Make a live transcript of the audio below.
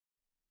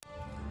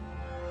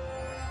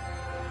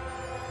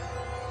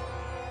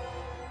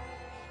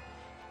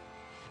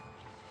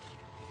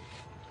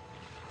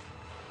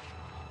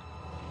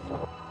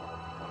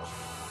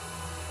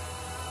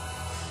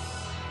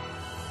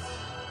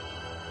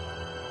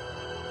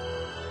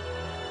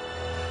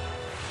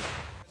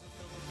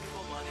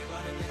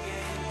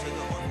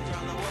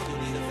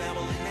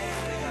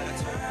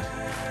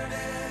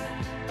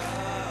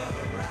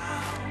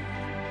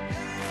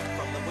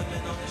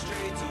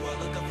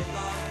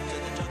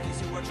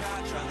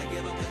shot, trying to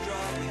give up the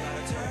drug. We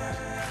gotta turn it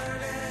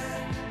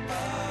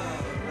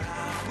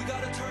around. We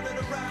gotta turn it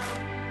around.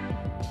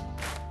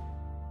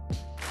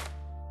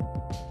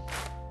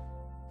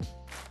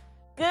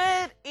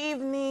 Good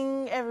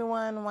evening,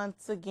 everyone.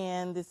 Once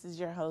again, this is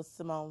your host,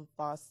 Simone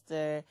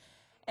Foster.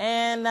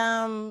 And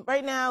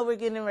right now, we're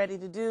getting ready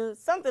to do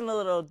something a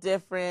little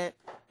different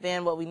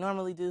than what we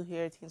normally do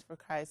here at Teens for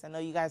Christ. I know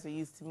you guys are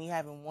used to me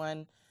having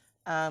one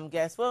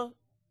guest. Well,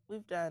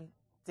 we've done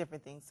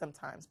different things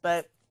sometimes.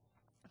 But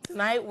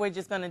tonight, we're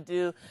just going to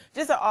do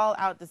just an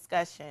all-out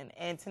discussion.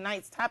 And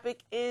tonight's topic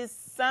is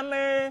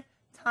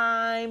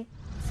summertime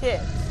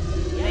tips.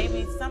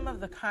 Maybe some of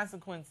the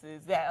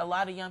consequences that a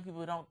lot of young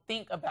people don't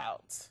think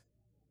about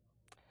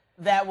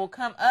that will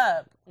come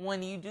up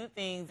when you do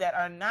things that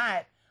are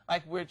not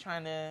like we're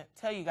trying to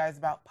tell you guys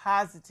about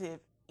positive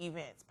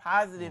events,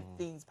 positive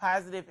things,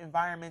 positive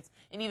environments,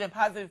 and even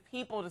positive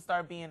people to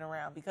start being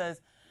around, because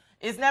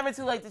it's never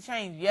too late to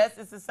change. Yes,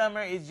 it's the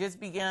summer. It's just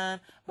begun,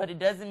 but it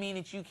doesn't mean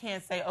that you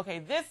can't say, okay,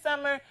 this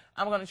summer,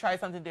 I'm going to try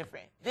something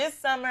different. This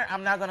summer,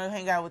 I'm not going to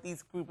hang out with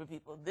these group of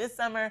people. This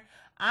summer,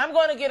 I'm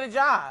going to get a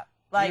job.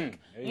 Like,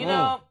 you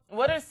know,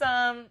 what are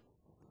some,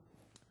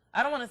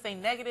 I don't want to say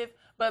negative,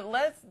 but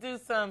let's do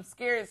some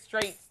scared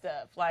straight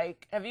stuff.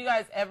 Like, have you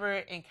guys ever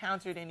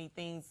encountered any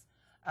things,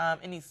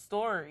 any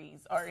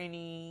stories or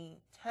any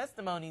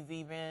testimonies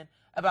even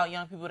about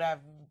young people that have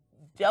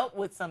dealt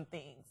with some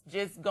things,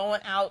 just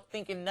going out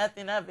thinking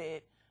nothing of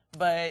it,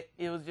 but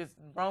it was just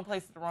wrong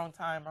place at the wrong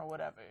time or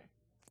whatever?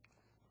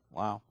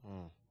 Wow.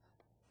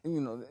 You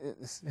know,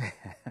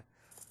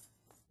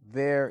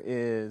 there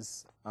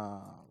is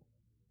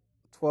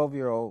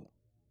 12-year-old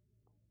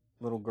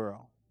little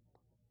girl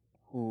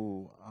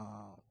who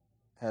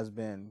has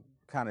been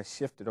kind of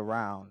shifted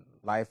around.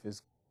 Life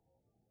was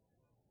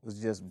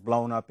just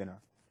blown up in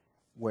her,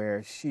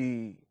 where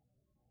she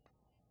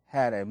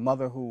had a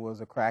mother who was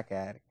a crack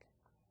addict,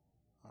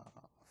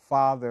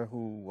 father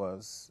who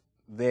was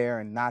there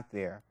and not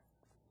there.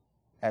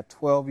 At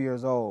 12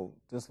 years old,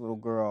 this little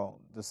girl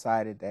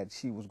decided that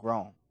she was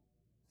grown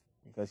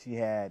because she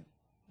had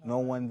no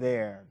one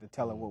there to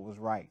tell her what was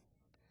right.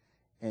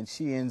 And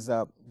she ends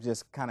up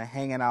just kind of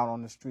hanging out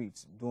on the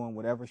streets, doing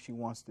whatever she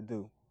wants to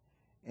do.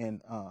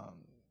 And I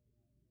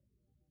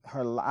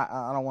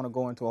don't want to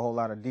go into a whole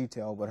lot of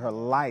detail, but her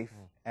life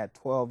at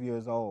 12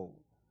 years old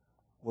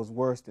was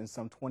worse than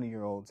some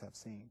 20-year-olds have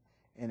seen.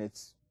 And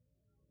it's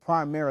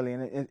primarily,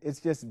 and it's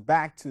just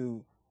back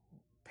to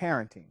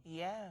parenting.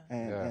 Yeah.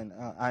 And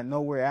I know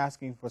we're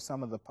asking for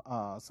some of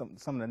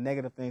the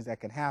negative things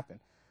that can happen.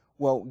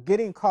 Well,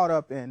 getting caught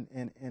up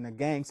in a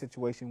gang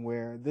situation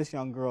where this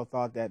young girl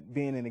thought that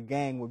being in a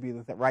gang would be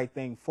the right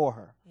thing for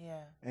her.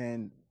 Yeah.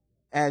 And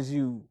as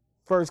you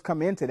first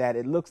come into that,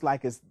 it looks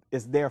like it's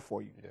there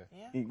for you.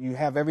 Yeah. You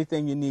have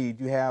everything you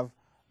need. You have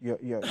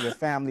your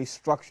family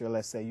structure,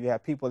 let's say. You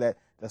have people that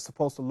are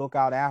supposed to look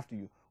out after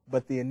you.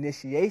 But the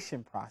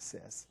initiation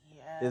process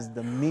is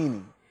the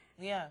meaning.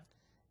 Yeah.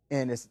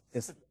 And it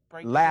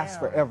lasts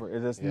forever.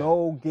 There's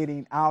no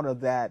getting out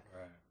of that,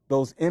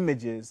 those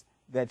images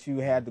that you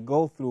had to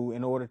go through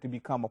in order to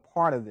become a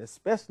part of this,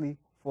 especially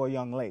for a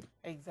young lady.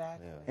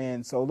 Exactly. Yeah.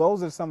 And so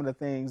those are some of the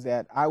things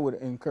that I would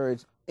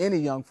encourage any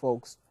young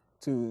folks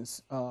to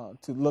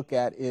look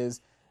at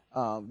is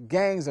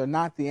gangs are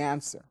not the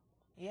answer.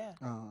 Yeah.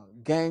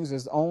 Gangs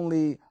is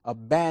only a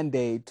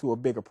Band-Aid to a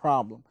bigger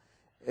problem.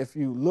 If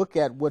you look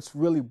at what's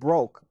really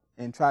broke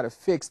and try to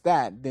fix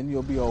that, then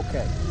you'll be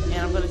okay. And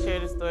I'm going to share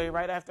this story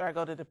right after I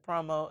go to the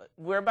promo.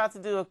 We're about to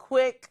do a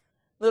quick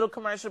little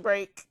commercial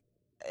break,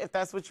 if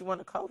that's what you want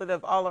to call it,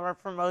 of all of our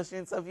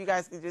promotions. So if you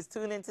guys can just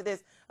tune into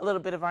this, a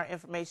little bit of our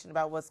information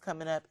about what's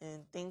coming up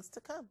and things to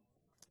come.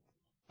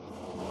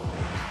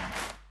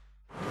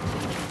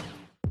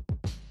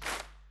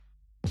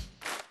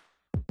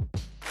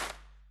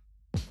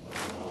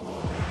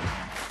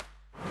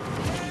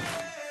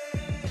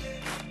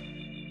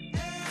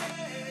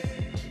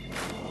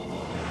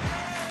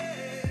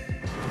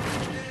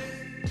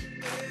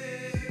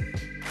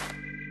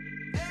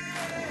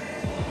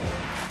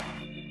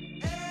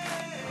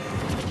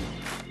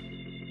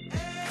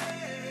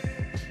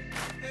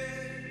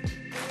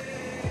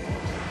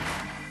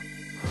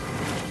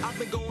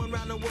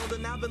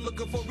 Been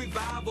looking for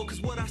revival, cause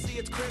what I see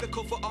it's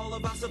critical for all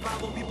of our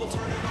survival. People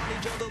turning on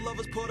each other,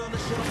 lovers put on the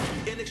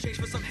shelf in exchange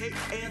for some hate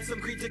and some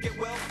greed to get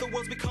wealth. The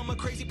world's become a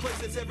crazy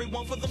place, it's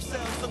everyone for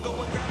themselves. So go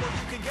and grab what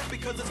you can get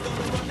because it's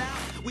gonna run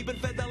out. We've been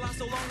fed that lie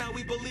so long now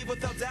we believe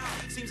without doubt.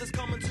 Seems it's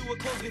coming to a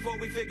close before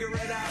we figure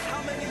it out.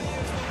 How many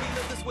years will we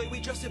live this way? We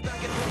just sit back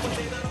and hope one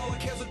day that all our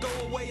cares will go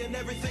away and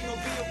everything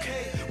will be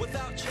okay.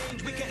 Without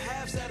change we can't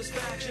have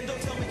satisfaction. Don't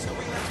tell me to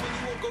relax when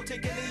you won't go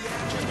take any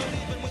action. But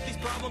even with these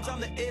problems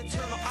I'm the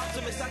eternal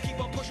optimist. I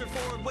keep on pushing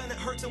forward when it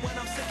hurts, and when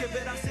I'm sick of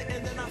it I sit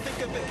and then I think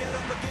of it. Get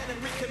up again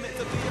and recommit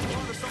to be a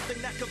part of something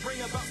that could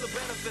bring about the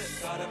benefits.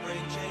 Gotta bring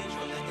change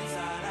from the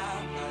inside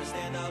out. Gotta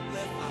stand up,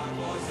 lift our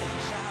voice and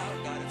shout.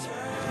 Gotta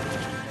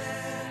turn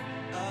it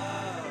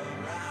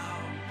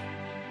around.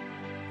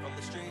 From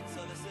the streets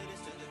of the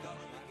cities to the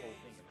government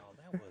gates.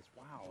 That was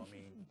wow. I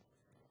mean,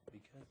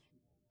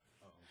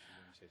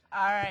 decision.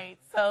 All right.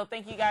 So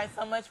thank you guys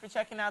so much for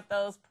checking out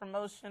those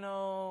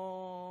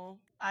promotional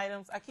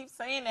items. I keep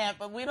saying that,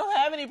 but we don't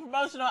have any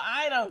promotional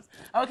items.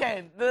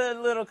 Okay, the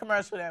little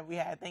commercial that we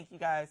had. Thank you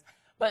guys.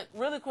 But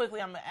really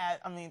quickly, I'm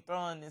gonna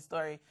throw in this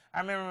story.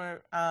 I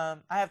remember I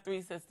have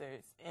 3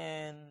 sisters,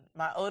 and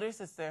my older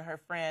sister, her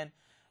friend,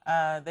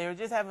 they were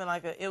just having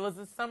it was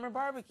a summer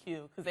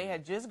barbecue because they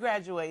had just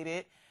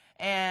graduated.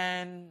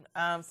 And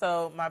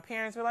so my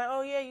parents were like,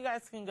 oh, yeah, you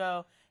guys can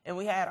go. And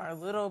we had our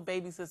little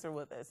baby sister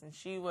with us. And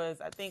she was,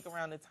 I think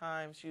around the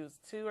time, she was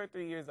 2 or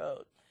 3 years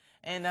old.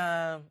 And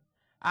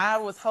I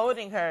was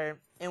holding her,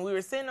 and we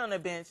were sitting on a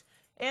bench.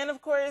 And,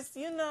 of course,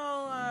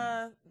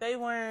 they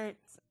weren't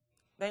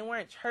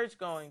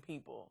church-going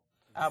people.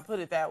 I'll put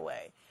it that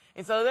way.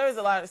 And so there was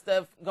a lot of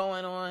stuff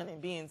going on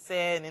and being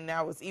said, and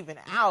I was even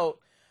out.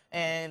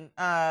 And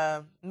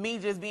me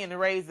just being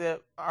raised me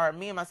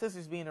and my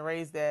sisters being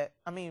raised the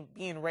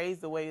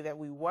way that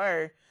we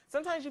were,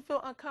 sometimes you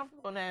feel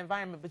uncomfortable in that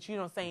environment, but you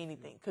don't say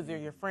anything because they're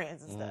your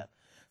friends and stuff.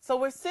 So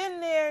we're sitting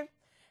there,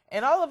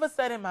 and all of a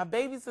sudden, my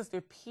baby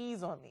sister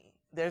pees on me.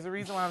 There's a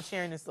reason why I'm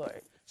sharing this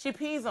story. She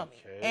pees on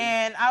me. Okay.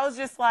 And I was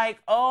just like,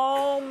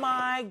 oh,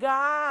 my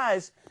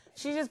gosh.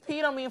 She just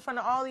peed on me in front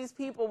of all these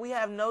people. We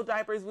have no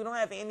diapers. We don't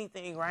have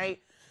anything,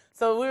 right?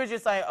 So we were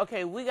just like,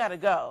 okay, we got to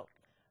go.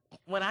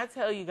 When I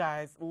tell you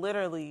guys,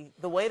 literally,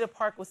 the way the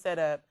park was set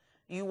up,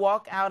 you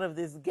walk out of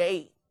this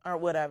gate or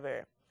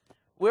whatever.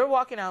 We're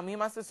walking out. Me and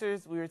my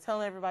sisters, we were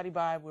telling everybody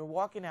bye. We're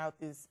walking out.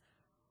 This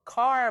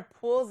car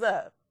pulls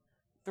up.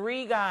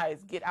 3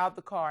 guys get out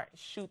the car and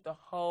shoot the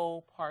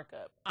whole park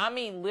up. I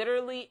mean,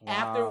 literally,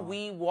 after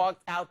we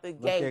walked out the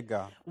gate,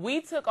 we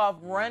took off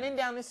running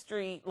down the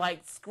street,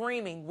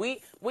 screaming.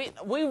 We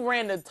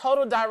ran the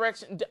total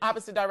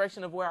opposite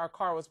direction of where our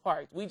car was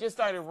parked. We just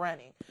started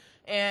running.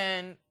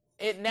 And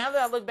now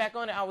that I look back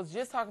on it, I was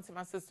just talking to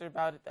my sister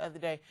about it the other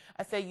day.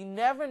 I said, you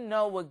never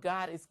know what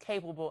God is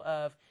capable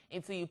of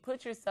until you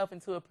put yourself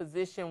into a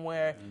position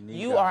where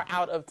you are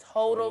out of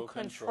total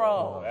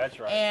control.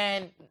 That's right.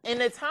 And in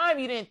the time,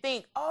 you didn't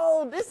think,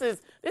 oh, this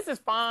is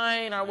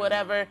fine or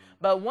whatever.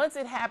 But once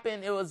it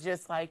happened, it was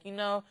just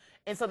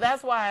and so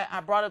that's why I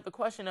brought up the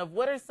question of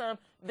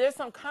there's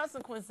some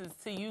consequences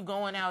to you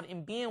going out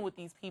and being with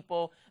these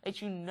people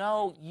that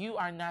you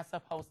are not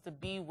supposed to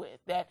be with,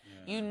 that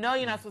you're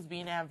not supposed to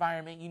be in that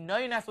environment.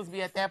 You're not supposed to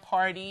be at that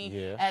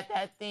party, at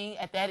that thing,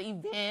 at that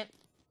event.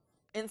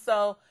 And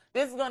so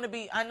this is going to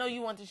be, I know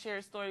you want to share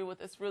a story with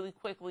us really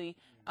quickly.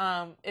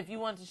 If you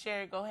want to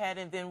share it, go ahead,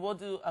 and then we'll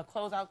do a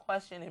closeout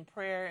question and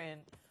prayer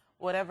and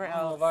whatever else. I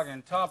don't know if I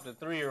can top the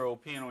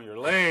 3-year-old peeing on your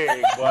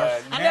leg,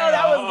 but I know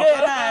that was good,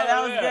 huh?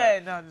 That was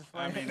good. No, just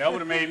I mean, that would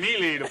have made me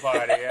leave the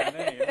party.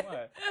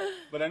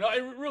 But I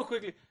know, real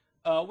quickly,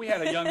 we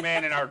had a young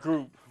man in our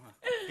group.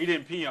 He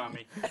didn't pee on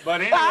me.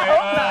 But anyway,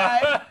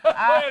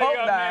 I hope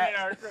not. Man in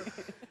our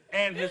group.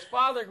 And his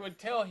father would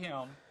tell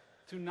him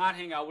to not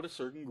hang out with a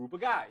certain group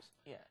of guys.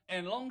 Yeah.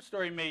 And long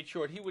story made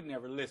short, he would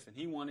never listen.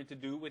 He wanted to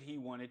do what he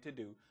wanted to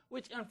do,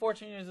 which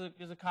unfortunately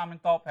is a common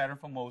thought pattern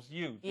for most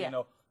youth.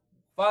 Yeah.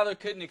 Father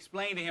couldn't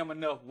explain to him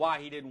enough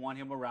why he didn't want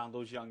him around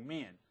those young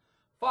men.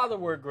 Father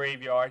worked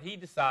graveyard. He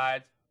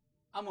decides,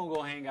 I'm going to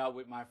go hang out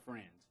with my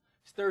friends.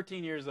 He's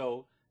 13 years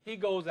old. He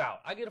goes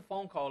out. I get a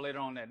phone call later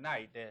on that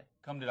night that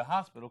come to the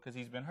hospital because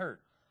he's been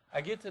hurt.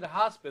 I get to the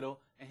hospital,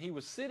 and he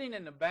was sitting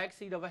in the back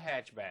seat of a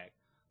hatchback.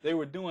 They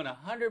were doing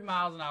 100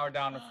 miles an hour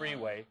down the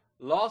freeway,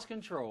 lost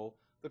control.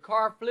 The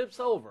car flips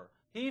over.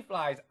 He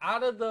flies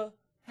out of the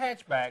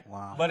hatchback,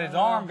 but his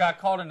arm got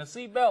caught in the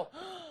seatbelt.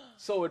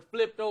 So it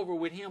flipped over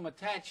with him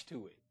attached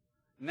to it.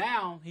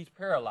 Now he's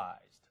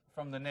paralyzed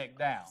from the neck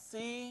down.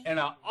 See? And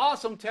an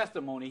awesome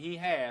testimony he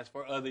has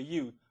for other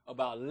youth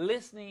about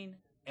listening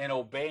and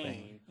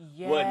obeying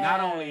what not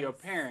only your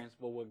parents,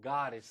 but what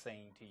God is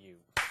saying to you.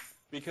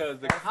 Because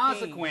the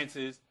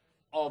consequences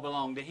all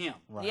belong to him.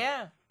 Right.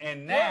 Yeah.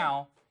 And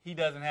now he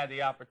doesn't have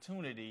the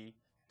opportunity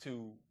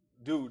to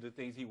do the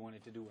things he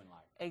wanted to do in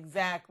life.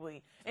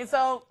 Exactly. And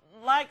so,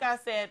 like I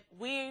said,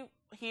 we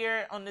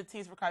here on the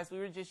Teens for Christ, we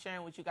were just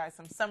sharing with you guys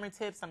some summer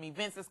tips, some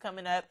events that's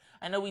coming up.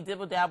 I know we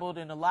dibble-dabbled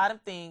in a lot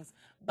of things,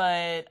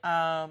 but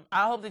I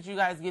hope that you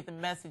guys get the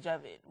message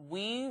of it.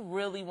 We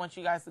really want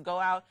you guys to go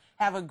out,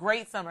 have a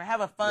great summer, have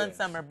a fun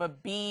summer,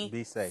 but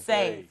be safe.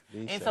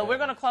 So we're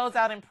going to close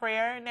out in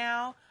prayer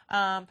now.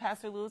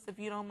 Pastor Lewis, if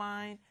you don't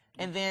mind.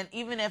 And then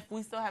even if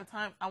we still have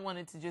time, I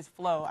wanted to just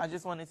flow. I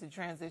just wanted to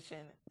transition.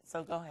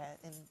 So go ahead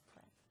and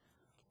pray.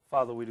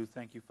 Father, we do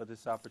thank you for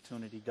this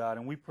opportunity, God,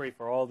 and we pray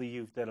for all the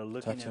youth that are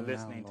looking and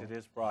listening to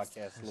this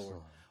broadcast, Lord.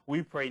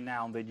 We pray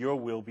now that your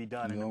will be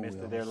done in the midst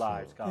of their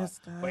lives, God.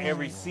 For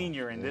every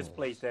senior in this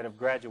place that have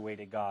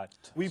graduated, God,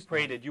 we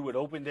pray that you would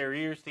open their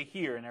ears to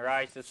hear and their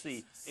eyes to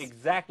see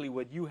exactly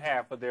what you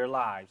have for their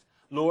lives.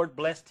 Lord,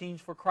 bless Teens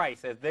for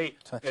Christ as they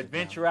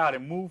adventure out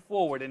and move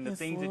forward in the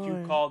things that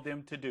you called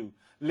them to do.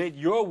 Let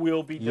your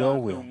will be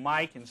done through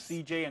Mike and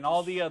CJ and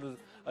all the others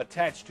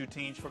attached to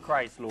Teens for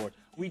Christ, Lord.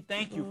 We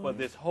thank you for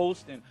this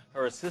host and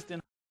her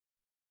assistant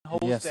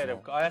host that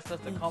have asked us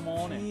to come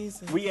on. And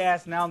we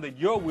ask now that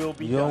your will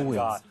be done,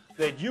 God.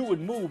 that you would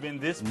move in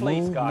this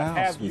place, Move God. now,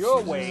 Have sweet your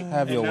Jesus. way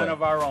Have and your none way.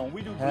 of our own.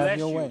 We do Have bless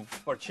your you way.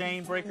 for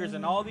Chain Breakers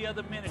and all the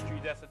other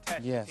ministries that's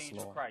attached Yes, to Chains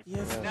of Lord. Christ.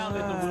 Yes, Now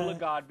let the will God. of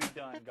God be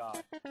done,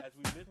 God, as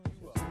we lift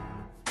you up.